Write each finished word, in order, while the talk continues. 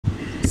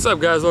What's up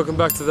guys, welcome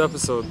back to the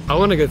episode. I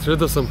want to get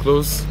rid of some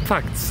clothes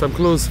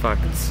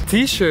facts.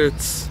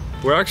 T-shirts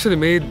were actually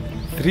made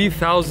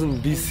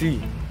 3000 BC.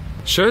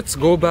 Shirts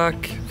go back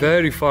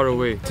very far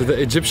away to the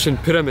Egyptian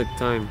pyramid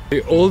time.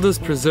 The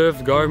oldest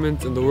preserved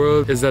garment in the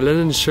world is a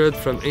linen shirt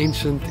from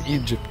ancient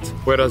Egypt.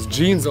 Whereas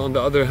jeans, on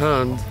the other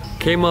hand,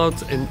 came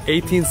out in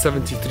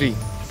 1873.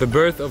 The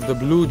birth of the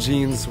blue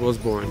jeans was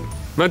born.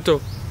 Mento,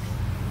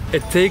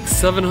 it takes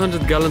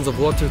 700 gallons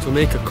of water to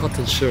make a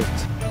cotton shirt.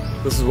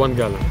 This is 1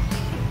 gallon.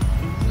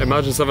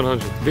 Imagine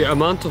 700. The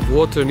amount of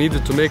water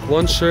needed to make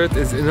one shirt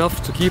is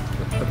enough to keep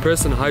a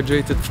person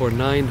hydrated for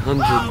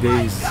 900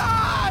 days.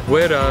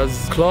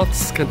 Whereas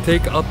cloths can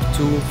take up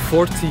to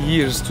 40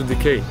 years to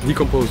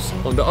decompose.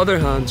 On the other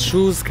hand,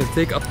 shoes can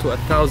take up to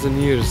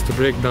 1,000 years to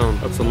break down.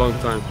 That's a long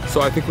time.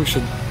 So I think we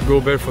should go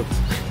barefoot.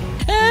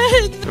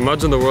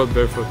 Imagine the world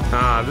barefoot.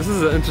 This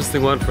is an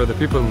interesting one for the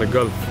people in the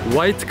Gulf.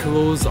 White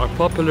clothes are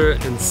popular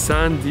in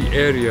sandy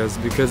areas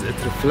because it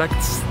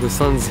reflects the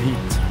sun's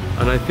heat.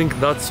 And I think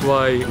that's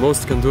why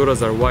most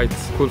kanduras are white.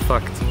 Cool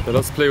fact. So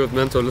let's play with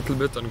Mento a little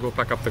bit and go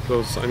pack up the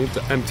clothes. I need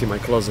to empty my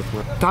closet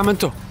now. Ta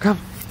Mento, come.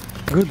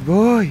 Good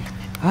boy.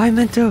 Hi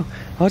Mento.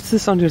 What's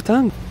this on your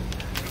tongue?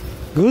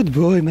 Good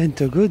boy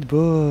Mento, good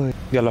boy.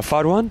 Yalla,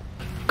 far one.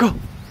 Go.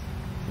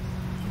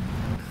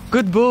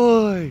 Good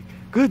boy.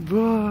 Good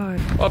boy.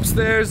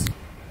 Upstairs.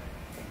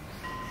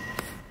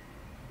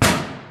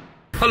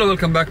 Hello,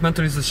 welcome back.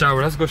 Mento needs to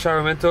shower. Let's go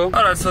shower, Mento.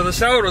 Alright, so the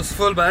shower was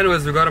full, but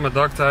anyways, we got him a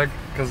dog tag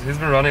because he's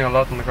been running a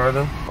lot in the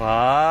garden.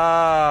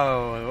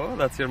 Wow. Oh,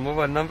 that's your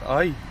mobile number.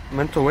 Ay,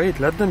 Mento, wait,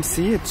 let them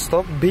see it.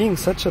 Stop being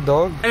such a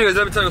dog. Anyways,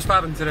 let me tell you what's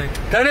happening today.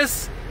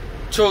 Dennis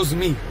chose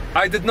me.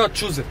 I did not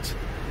choose it.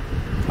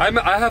 I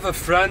have a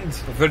friend,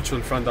 a virtual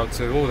friend, I would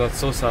say. Oh, that's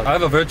so sad. I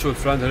have a virtual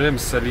friend, her name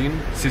is Celines.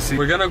 CC.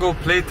 We're gonna go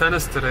play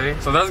tennis today,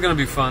 so that's gonna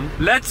be fun.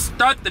 Let's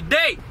start the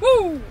day!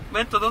 Woo!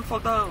 Mento, don't fall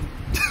down.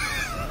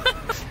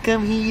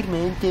 Come here,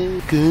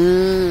 Mento.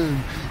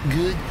 Come.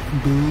 Good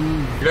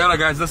boy. Yeah,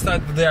 guys, let's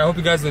start the day. I hope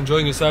you guys are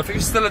enjoying yourself. If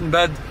you're still in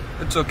bed,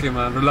 it's okay,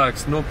 man.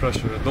 Relax, no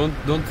pressure.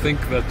 Don't think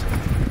that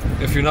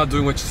if you're not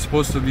doing what you're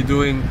supposed to be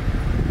doing,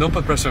 don't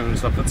put pressure on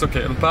yourself. It's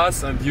okay. It'll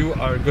pass and you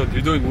are good.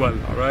 You're doing well,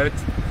 alright?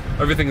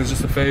 Everything is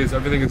just a phase.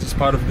 Everything is just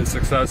part of the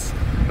success.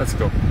 Let's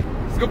go.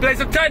 Let's go play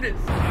some tennis!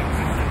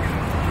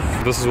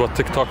 This is what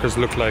TikTokers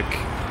look like.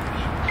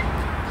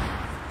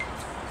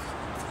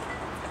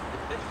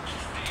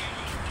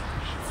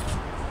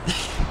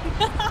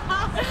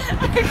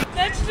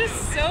 That's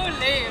just so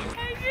lame.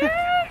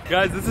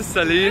 Guys, this is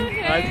Celine.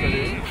 Okay. Hi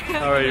Celine.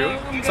 How are you?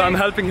 So I'm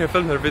helping her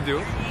film her video.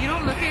 You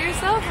don't look at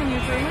yourself when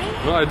you're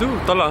filming? No, I do.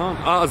 طلع هون.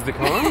 قصدك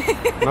هون?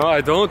 No,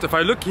 I don't. If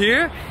I look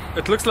here,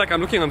 it looks like I'm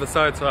looking on the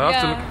side, so I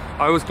have to look.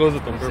 I always close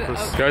it on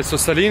purpose. Okay. Guys, so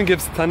Celine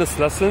gives tennis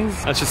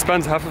lessons and she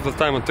spends half of the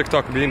time on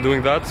TikTok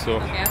doing that,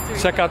 so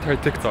check out her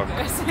TikTok.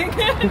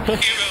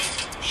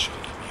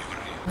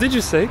 What did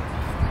you say?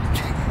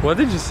 What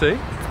did you say?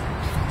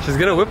 She's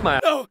gonna whip my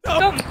ass. No.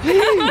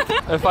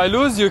 If I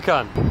lose, you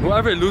can.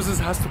 Whoever loses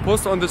has to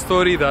post on the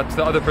story that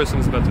the other person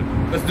is better.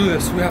 Let's do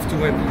this. We have to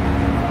win.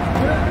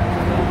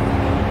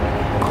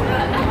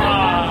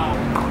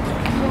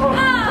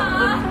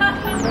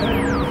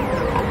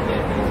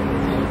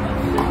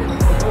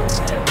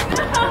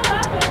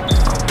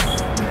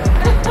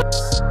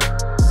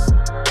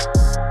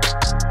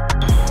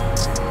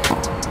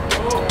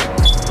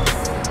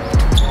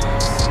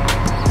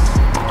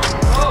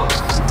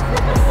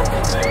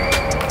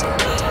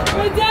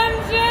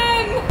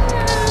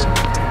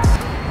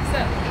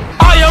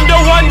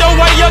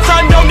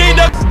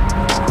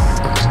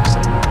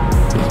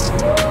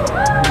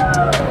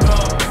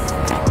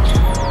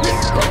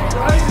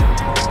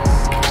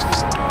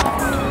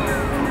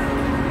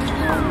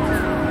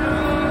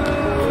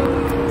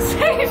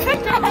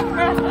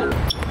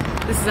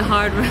 This is a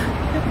hard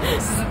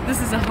round.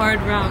 This is a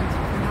hard round.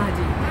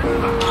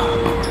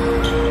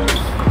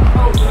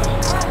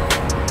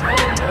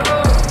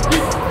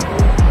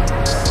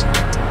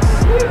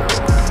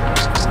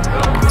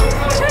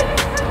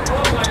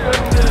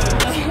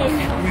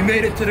 We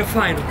made it to the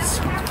finals.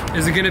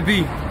 Is it gonna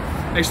be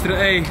extra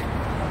A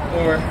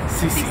or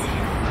CC?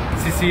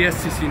 CC yes,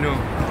 CC no.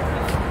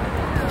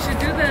 You should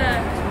do the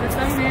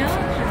thumbnail.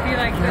 Should be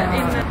like the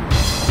in the.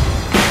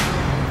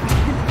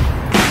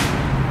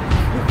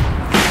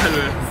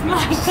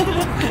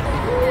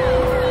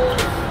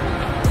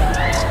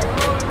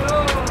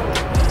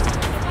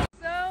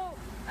 So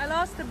I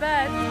lost the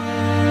bet.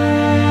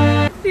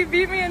 He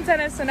beat me in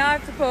tennis, so now I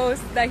have to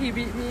post that he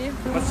beat me.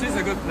 But she's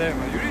a good player,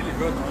 man. You're really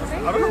good.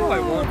 I don't know how I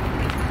won.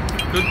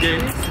 Good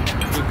games.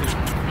 Good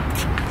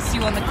games. See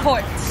you on the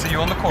court. See you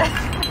on the court.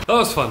 That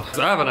was fun.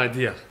 I have an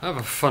idea. I have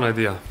a fun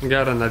idea.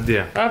 Got an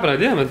idea. I have an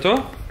idea,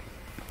 Mento.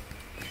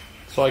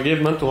 So I gave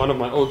Mento one of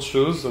my old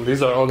shoes, and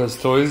these are all his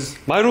toys.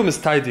 My room is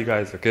tidy,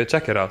 guys, okay?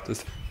 Check it out.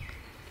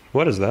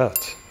 What is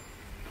that?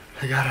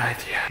 I got an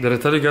idea. Did I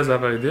tell you guys I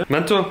have an idea?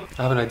 Mento,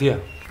 I have an idea.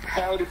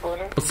 Howdy,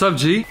 partner. What's up,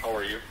 G? How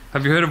are you?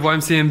 Have you heard of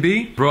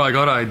YMCMB? Bro, I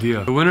got an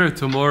idea. The winner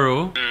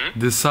tomorrow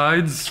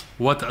decides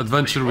what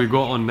adventure we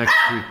go on next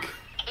week.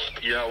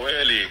 Yeah,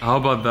 really. How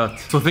about that?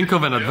 So think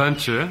of an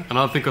adventure and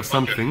I'll think of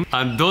something.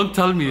 And don't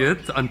tell me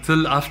it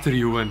until after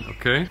you win,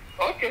 okay?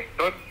 Okay,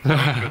 done.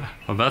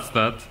 Well, that's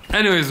that.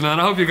 Anyways, man,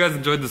 I hope you guys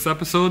enjoyed this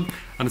episode.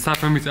 And it's time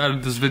for me to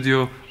edit this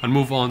video and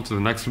move on to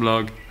the next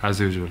vlog as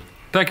usual.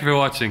 Thank you for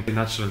watching.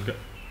 Natural guy.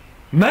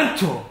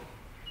 Mento!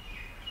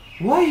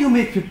 Why you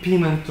make Pippi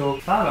Mento?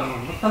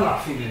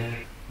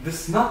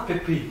 This is not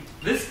Pippi.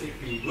 This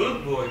Pippi.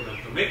 Good boy,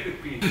 Mento. Make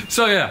Pippi.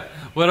 So yeah,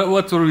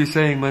 what were we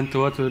saying, Mento?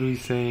 What were we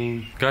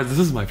saying? Guys, this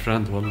is my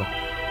friend, wallah.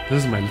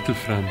 This is my little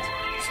friend.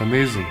 It's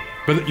amazing.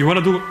 But you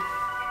wanna do it?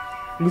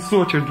 This is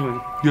what you're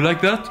doing. You like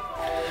that?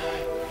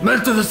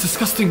 Mento, that's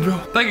disgusting, bro.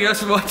 Thank you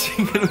guys for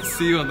watching and we'll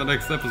see you on the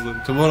next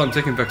episode. Tomorrow I'm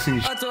taking vaccine.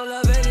 Are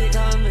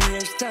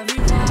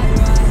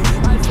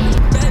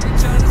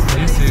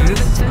you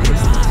serious?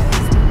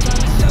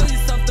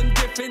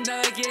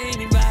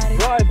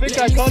 Bro, I think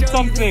I got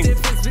something.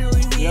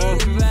 Yeah. I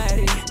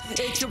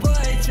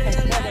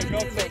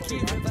got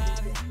something.